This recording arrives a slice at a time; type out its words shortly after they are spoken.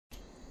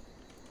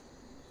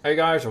Hey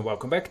guys, and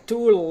welcome back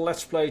to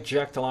Let's Play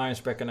Jagged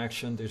Alliance Back in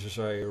Action. This is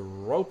a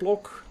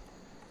roadblock.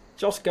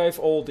 Just gave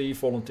all the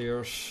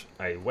volunteers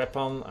a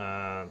weapon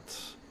and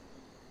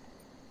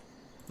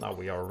now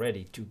we are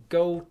ready to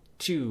go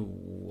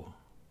to,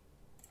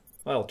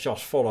 well,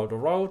 just follow the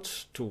road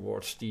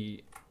towards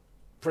the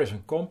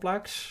prison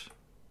complex.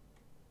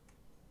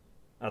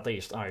 At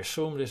least I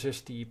assume this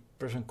is the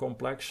prison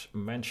complex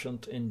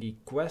mentioned in the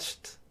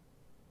quest.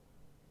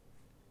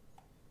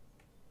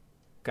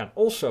 Can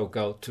also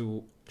go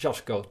to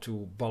just go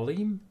to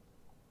Balime,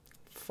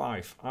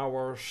 5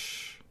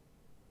 hours.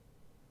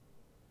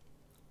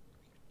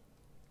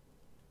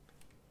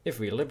 If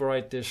we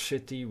liberate this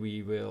city,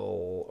 we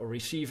will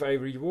receive a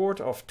reward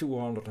of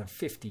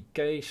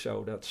 250k,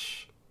 so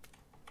that's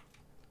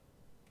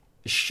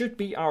should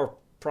be our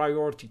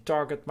priority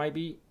target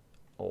maybe.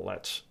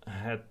 Let's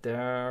head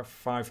there,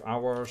 5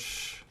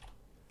 hours.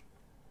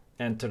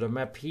 Enter the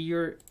map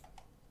here.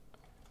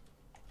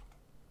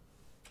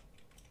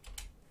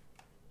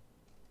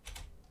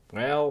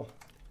 Well,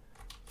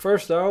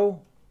 first though,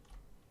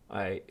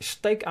 a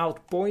stakeout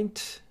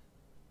point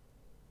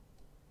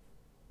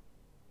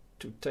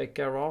to take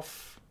care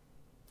of,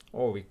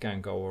 or we can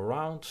go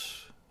around.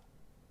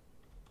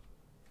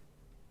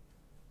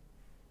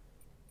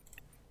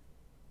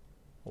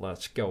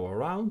 Let's go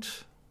around,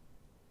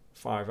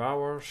 5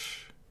 hours.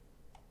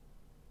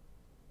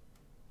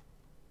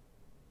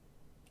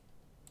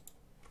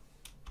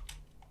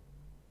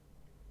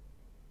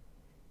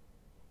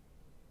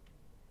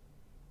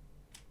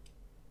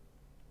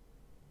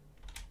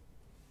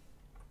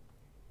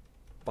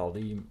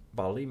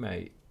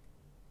 Balime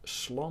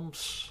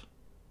slums.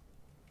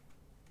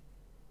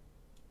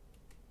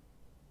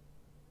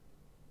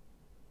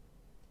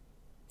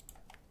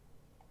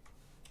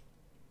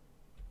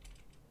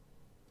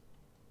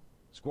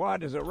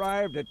 Squad has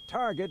arrived at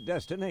target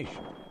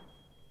destination.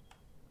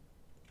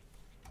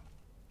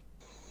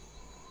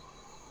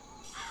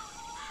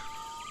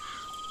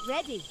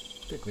 Ready.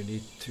 I think we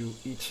need to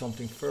eat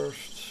something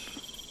first.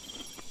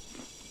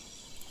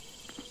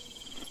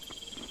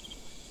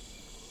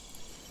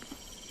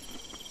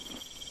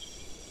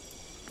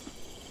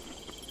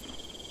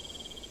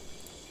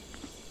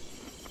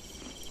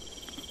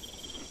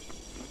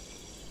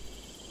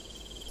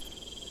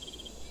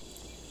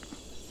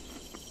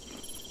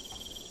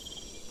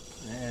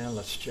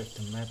 Let's check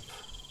the map.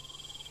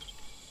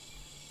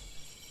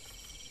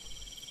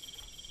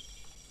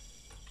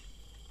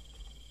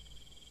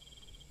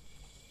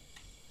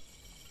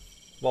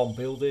 One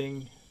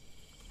building,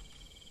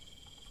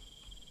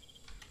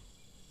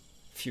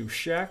 few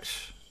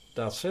shacks,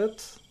 that's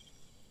it.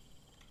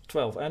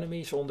 12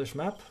 enemies on this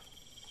map.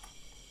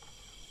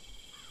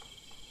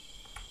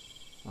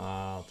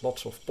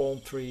 Lots of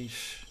palm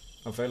trees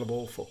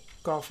available for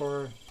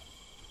cover.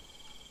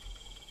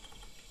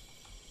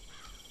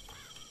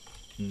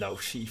 No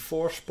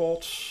C4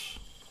 spots.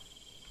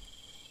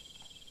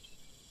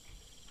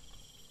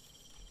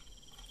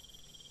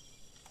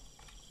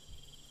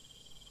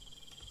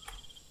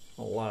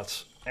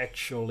 Let's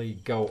actually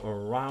go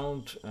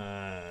around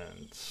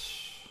and...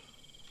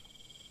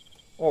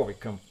 or we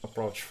can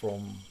approach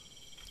from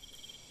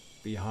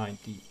behind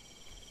the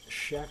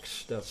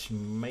shacks. That's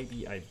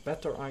maybe a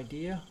better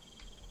idea.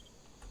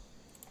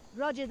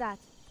 Roger that.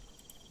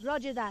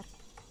 Roger that.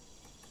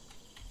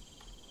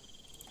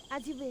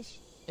 As you wish.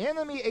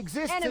 Enemy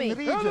exists Enemy. in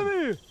the region.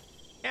 Enemy!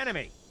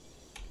 Enemy!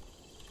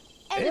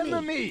 Enemy.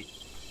 Enemy!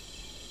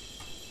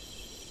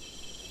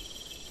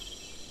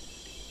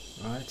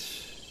 Right.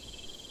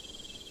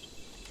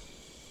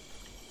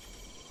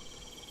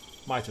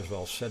 Might as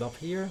well set up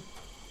here.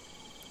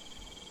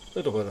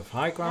 Little bit of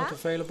high ground Yeah?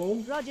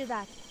 available. Roger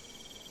that.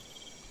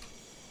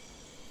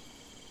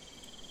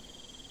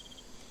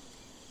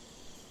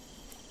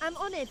 I'm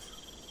on it.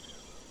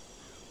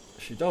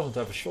 She doesn't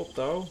have a shot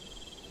though,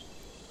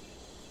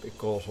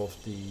 because of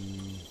the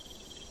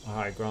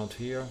high ground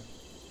here.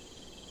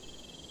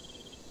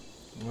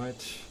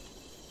 Right.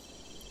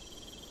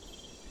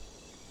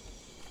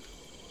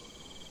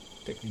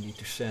 I think we need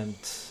to send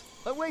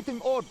Awaiting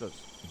orders.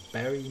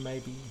 Barry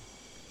maybe.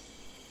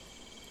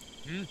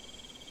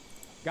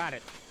 Got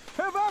it.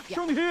 Have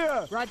action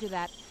here! Roger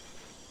that.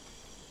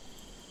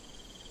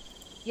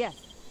 Yes.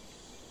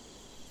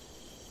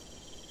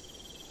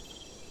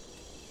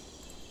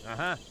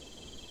 Uh-huh.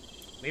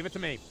 Leave it to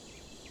me.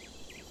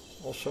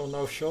 Also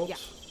no shot. Yeah.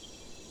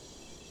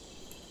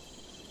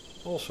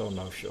 Also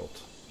no shot.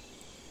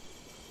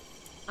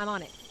 I'm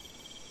on it.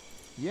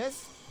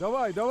 Yes?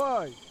 Давай,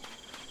 давай!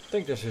 I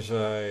think this is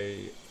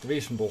a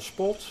reasonable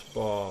spot,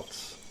 but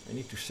I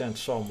need to send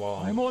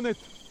someone I'm on it.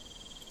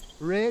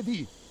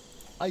 Ready.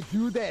 I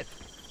do that.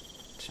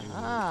 to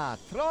Ah,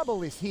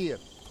 trouble is here.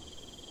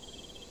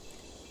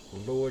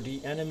 lure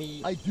the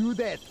enemy. I do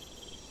that.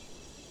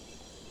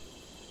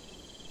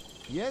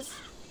 Yes?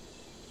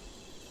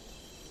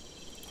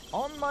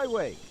 On my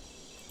way.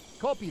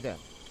 Copy them.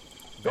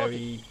 Got it.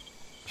 Barry,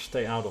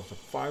 stay out of the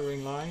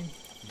firing line.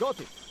 Got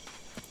it.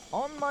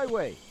 On my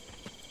way.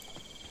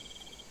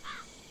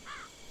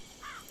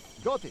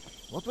 Got it.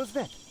 What was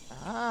that?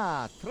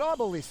 Ah,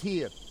 trouble is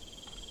here.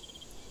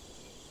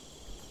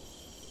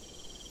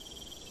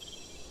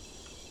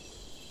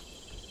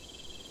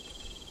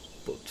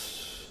 Put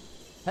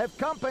Have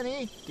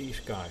company. these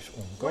guys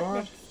on What guard.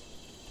 next?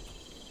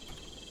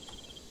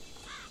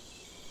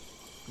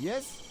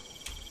 Yes.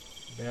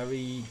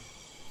 Very.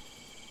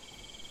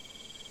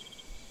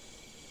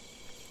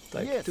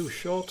 Take Yes, 2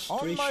 shots, on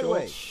 3 my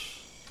way. shots.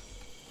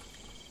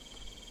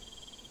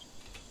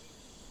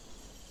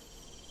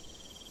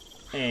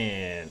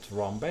 And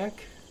run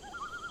back.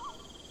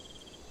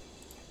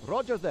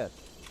 Roger that.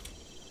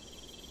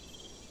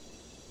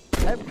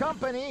 Have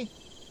company.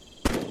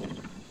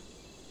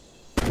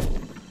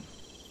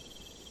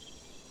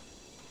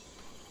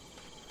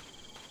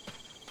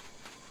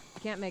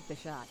 Can't make the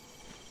shot.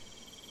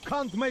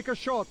 Can't make a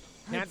shot.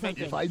 Can't make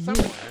If it I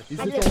somewhere. move, is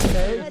I it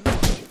did.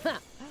 okay?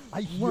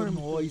 I hear Worm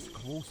noise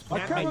close I by.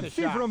 can't cannot make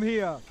see the shot. from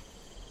here.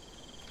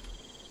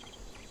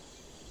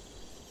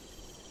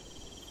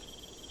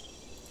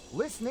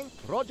 Listening.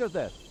 Roger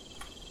that.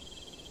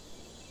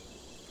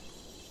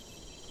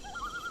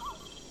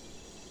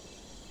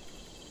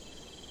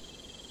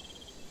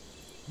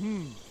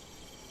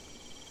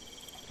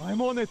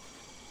 I'm on it.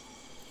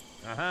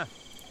 Uh-huh.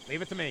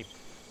 Leave it to me.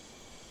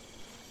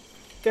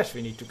 Guess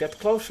we need to get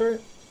closer.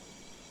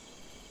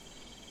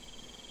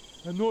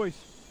 A noise.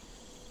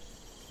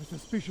 A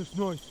suspicious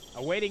noise.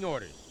 Awaiting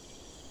orders.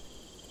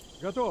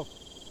 Got off.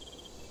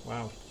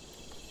 Wow.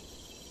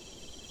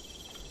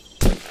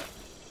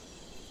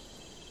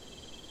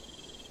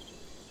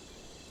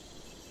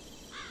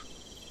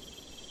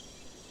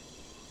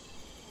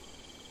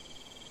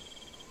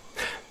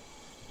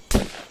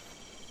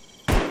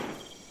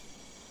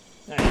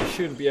 He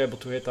shouldn't be able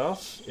to hit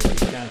us if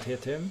we can't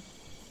hit him.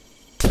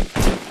 Can't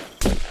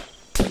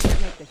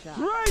make the shot.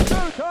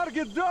 Traitor!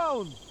 Target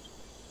down!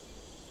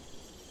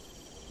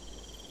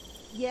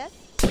 Yes?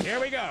 Here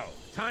we go.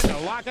 Time to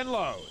lock and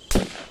load.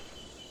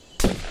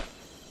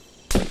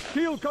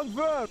 Kill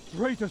convert!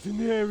 Traitors in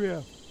the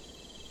area.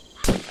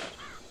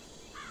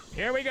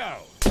 Here we go.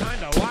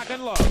 Time to lock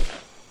and load.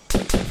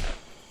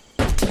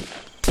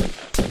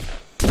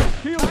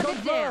 Kill Target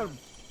confirmed! down.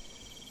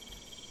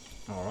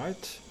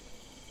 Alright.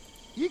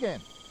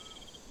 Again.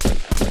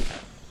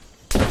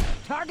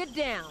 Target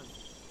down.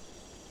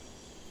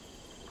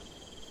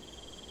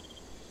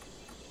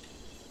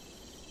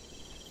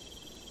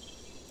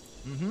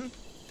 Mm-hmm.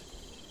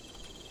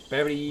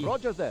 Very.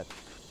 Roger that.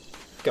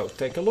 Go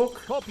take a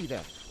look. Copy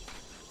that.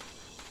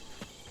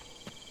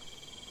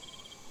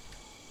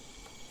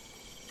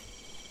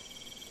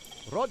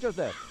 Roger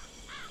that.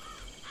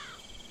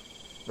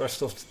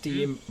 Rest of the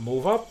team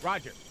move up.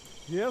 Roger.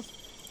 Yes?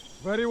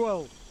 Very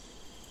well.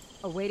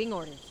 Awaiting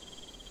orders.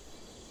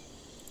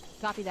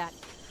 Copy that.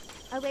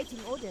 Awaiting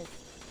orders.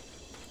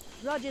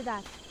 Roger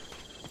that.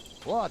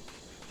 What?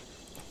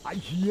 I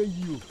hear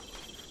you.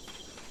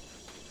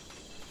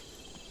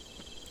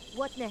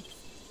 What next?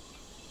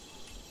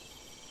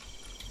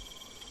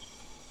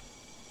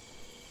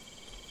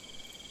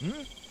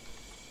 Hmm?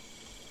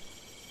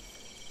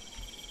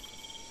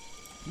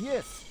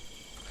 Yes.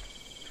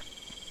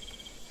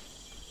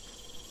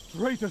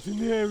 Traitors in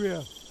the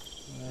area.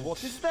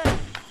 What is that?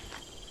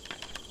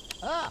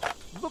 Ah,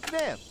 look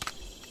there.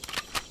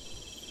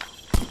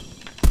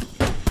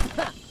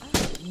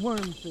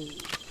 Worm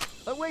food.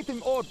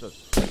 Awaiting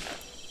orders.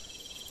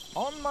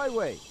 On my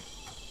way.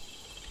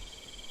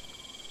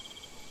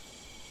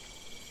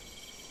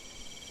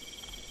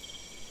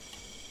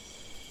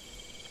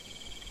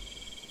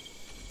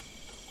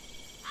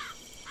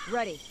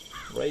 Ready.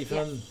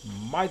 Raven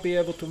might be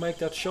able to make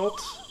that shot.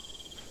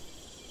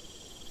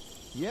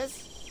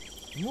 Yes.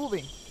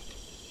 Moving.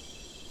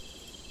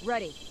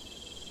 Ready.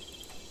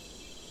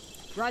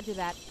 Roger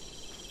that.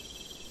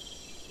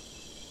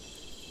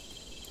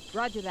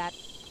 Roger that.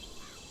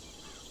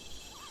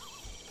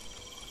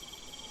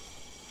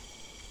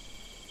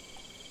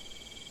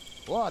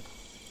 What?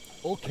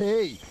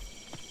 Okay.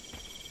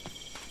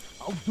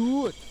 I'll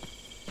do it.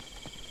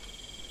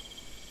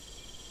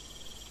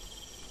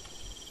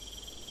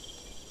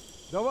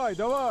 Давай,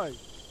 давай!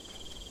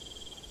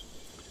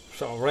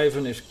 So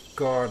Raven is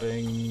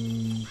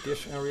guarding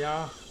this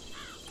area.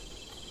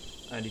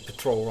 And the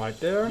patrol right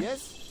there.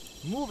 Yes.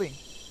 Moving.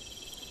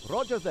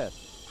 Roger that.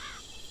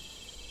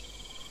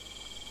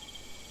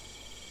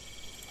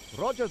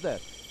 Roger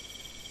that.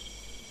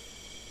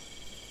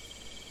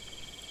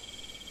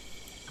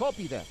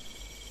 Copy that.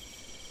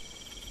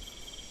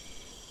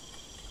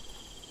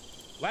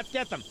 Let's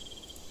get them.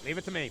 Leave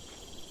it to me.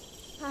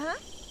 Uh-huh.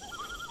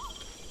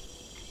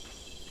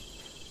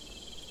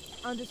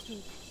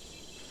 Understood.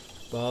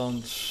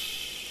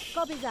 Buns.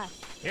 Copy that.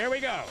 Here we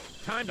go.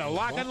 Time to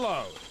lock and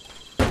load.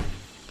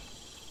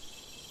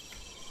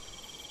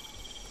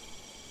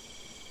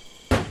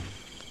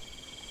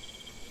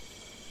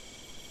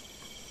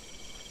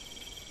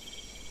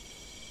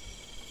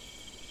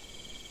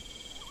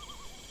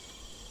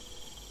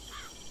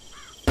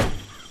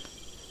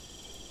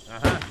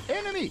 Uh-huh.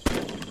 Enemy!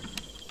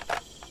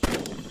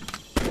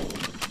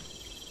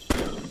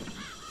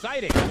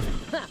 Sighting.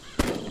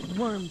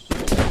 Worm.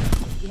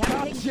 You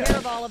haven't taken care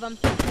of all of them.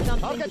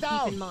 Something to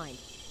keep in mind.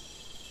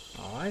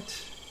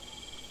 Alright.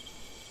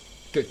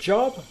 Good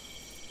job.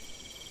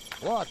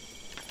 What?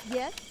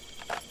 Yes?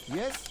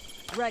 Yes?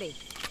 Ready.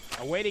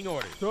 Awaiting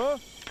orders. Sir?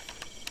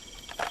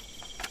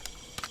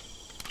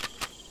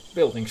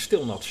 Building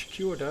still not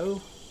secure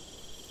though.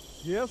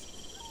 Yes?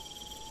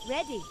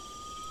 Ready.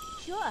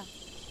 Sure.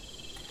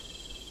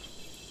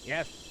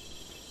 Yes.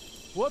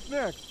 What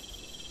next?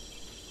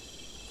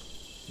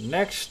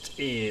 Next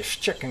is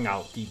checking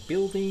out the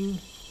building.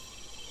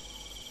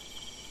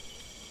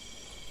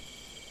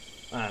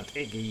 And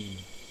Iggy,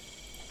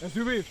 As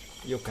you wish.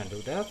 you can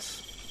do that.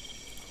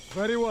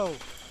 Very well.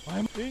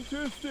 I'm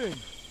interesting.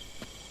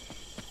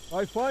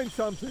 I find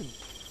something.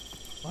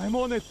 I'm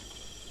on it.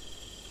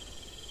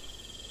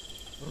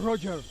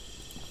 Roger.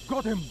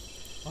 Got him.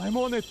 I'm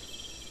on it.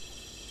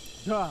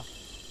 Da.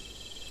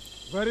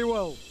 Very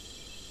well.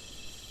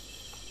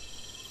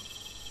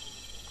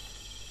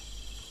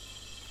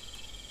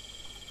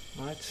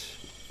 Right.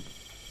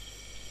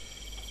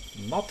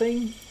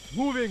 Nothing.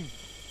 Moving.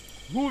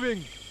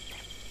 Moving.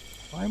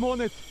 I'm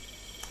on it.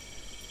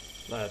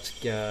 Let's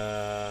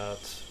get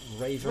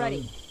Raven.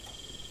 Ready.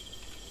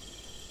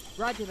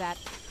 Roger that.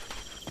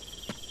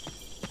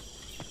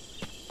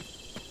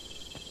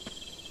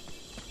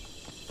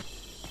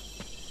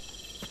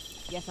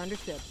 Yes,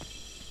 understood.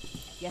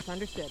 Yes,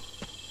 understood.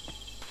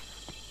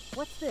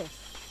 What's this?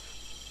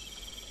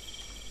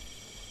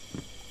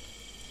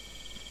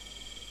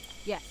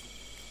 Yes.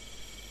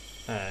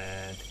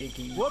 And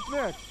Iggy. What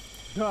next?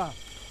 Da.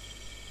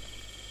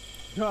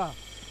 Da.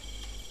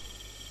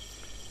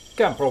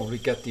 Can probably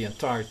get the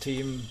entire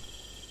team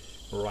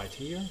right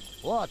here.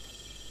 What?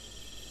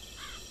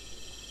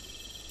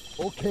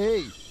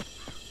 Okay.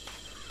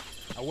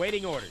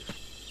 Awaiting orders.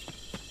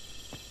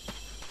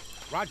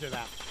 Roger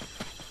that.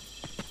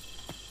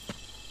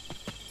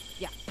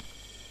 Yeah.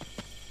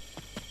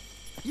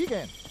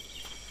 Again.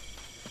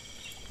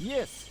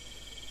 Yes.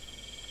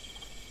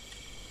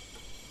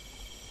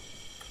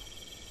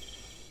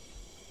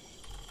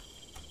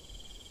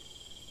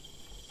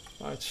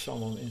 Right,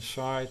 someone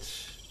inside.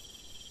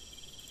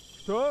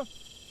 Sir?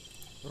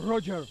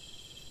 Roger.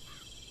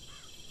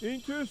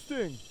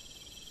 Interesting.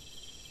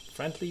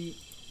 Friendly.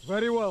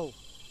 Very well.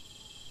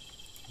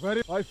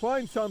 Very. I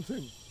find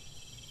something.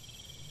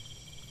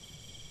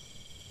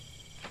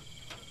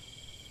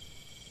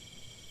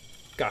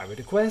 Guy with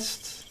a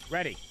quest.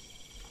 Ready.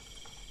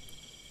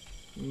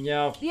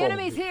 Yeah, The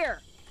enemy's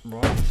here.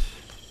 Right.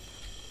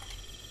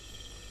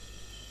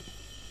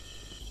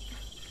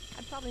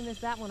 I'd probably miss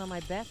that one on my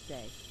best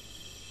day.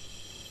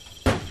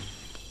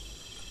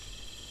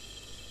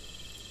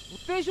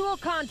 Visual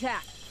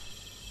contact.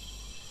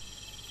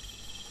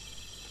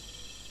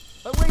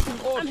 Awaiting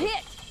orders. I'm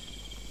hit.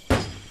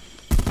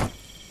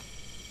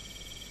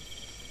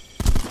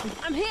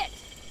 I'm hit.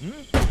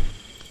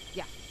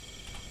 Yeah.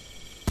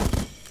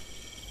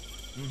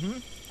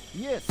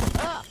 Yes.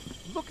 Ah,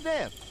 look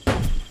there.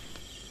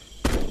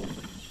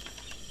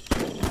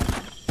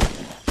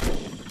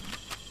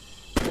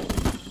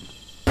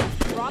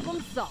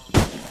 Problem solved.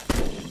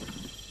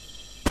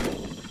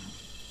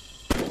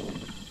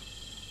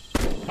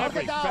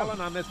 Every down.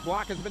 felon on this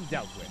block has been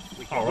dealt with.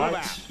 We can All move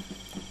right. out.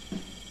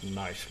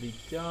 Nicely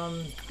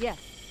done. Yes.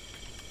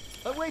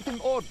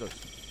 Awaiting orders.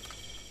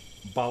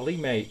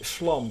 Balime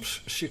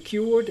slums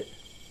secured.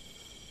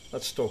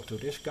 Let's talk to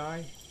this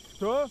guy.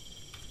 Sir?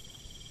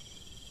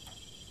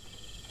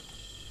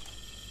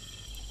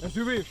 As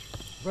you wish.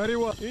 Very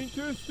well.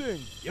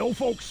 Interesting. Yo,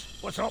 folks,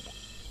 what's up?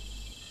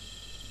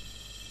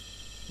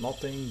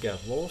 Nothing,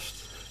 get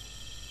lost.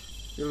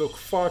 You look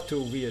far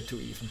too weird to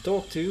even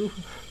talk to.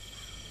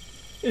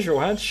 Is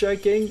your hand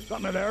shaking?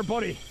 Got me there,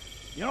 buddy.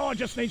 You know, I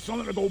just need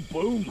something to go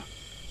boom.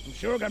 I'm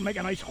sure I can make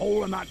a nice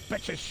hole in that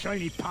bitch's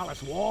shiny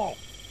palace wall.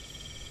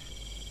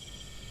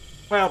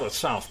 Well, that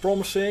sounds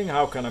promising.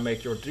 How can I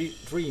make your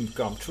dream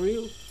come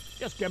true?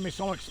 Just give me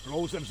some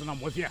explosives and I'm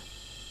with you.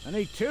 I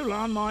need 2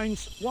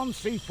 landmines, 1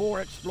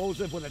 C4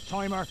 explosive with a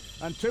timer,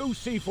 and 2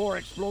 C4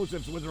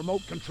 explosives with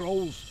remote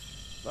controls.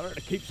 Better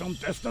to keep some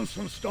distance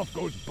when stuff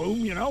goes boom,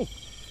 you know?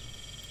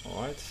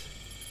 Alright.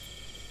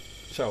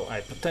 So,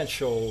 a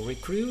potential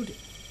recruit.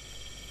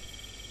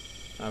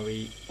 And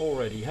we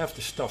already have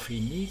the stuff he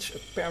needs,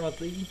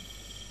 apparently.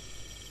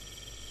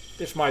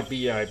 This might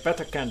be a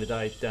better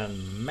candidate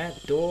than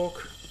Mad Dog,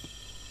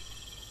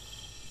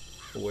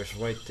 who is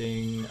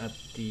waiting at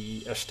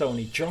the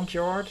Estoni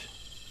junkyard.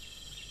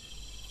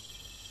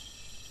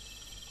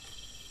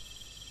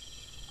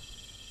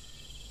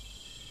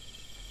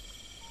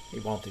 He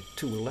wanted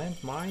 2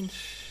 landmines.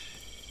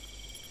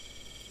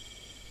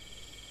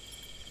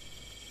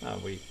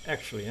 And we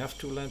actually have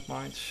 2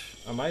 landmines.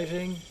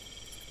 Amazing.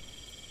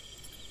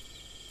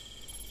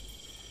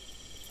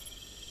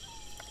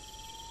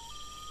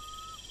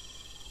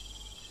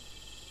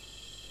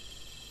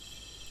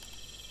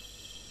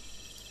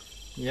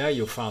 Yeah,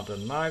 you found a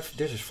knife.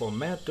 This is for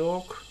Mad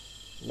Dog.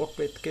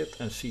 Lockpit kit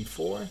and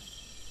C4.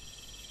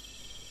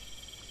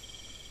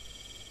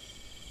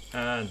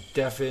 And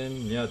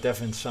Devin, yeah,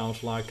 Devin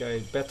sounds like a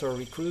better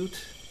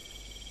recruit.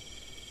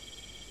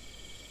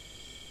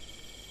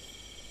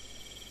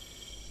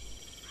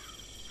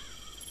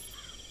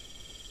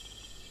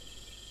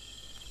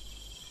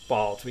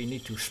 But we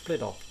need to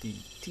split up the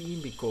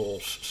team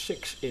because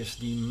 6 is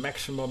the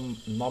maximum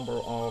number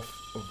of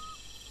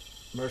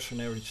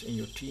mercenaries in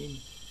your team.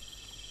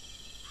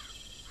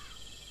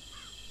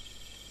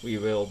 We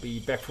will be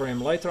back for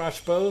him later, I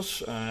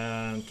suppose,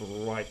 and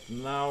right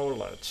now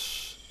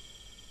let's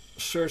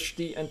search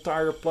the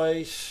entire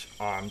place,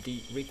 arm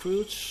the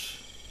recruits,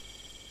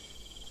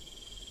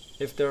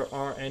 if there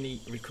are any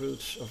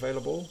recruits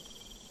available.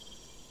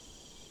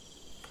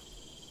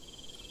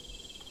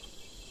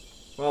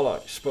 Well, I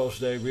suppose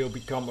they will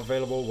become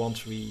available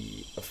once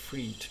we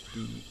freed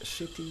the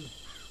city.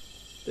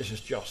 This is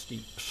just the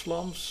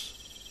slums.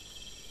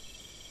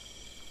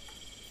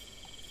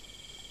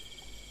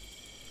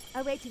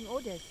 Awaiting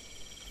orders.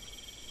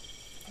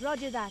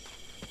 Roger that.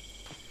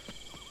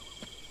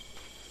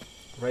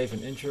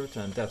 Raven injured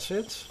and that's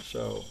it.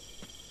 So,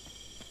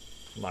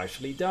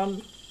 nicely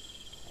done.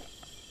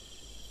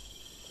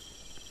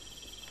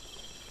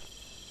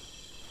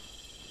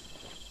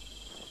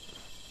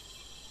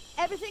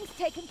 Everything's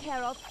taken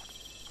care of.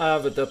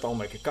 With that I'll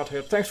make a cut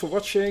here. Thanks for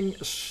watching.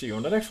 See you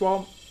on the next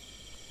one.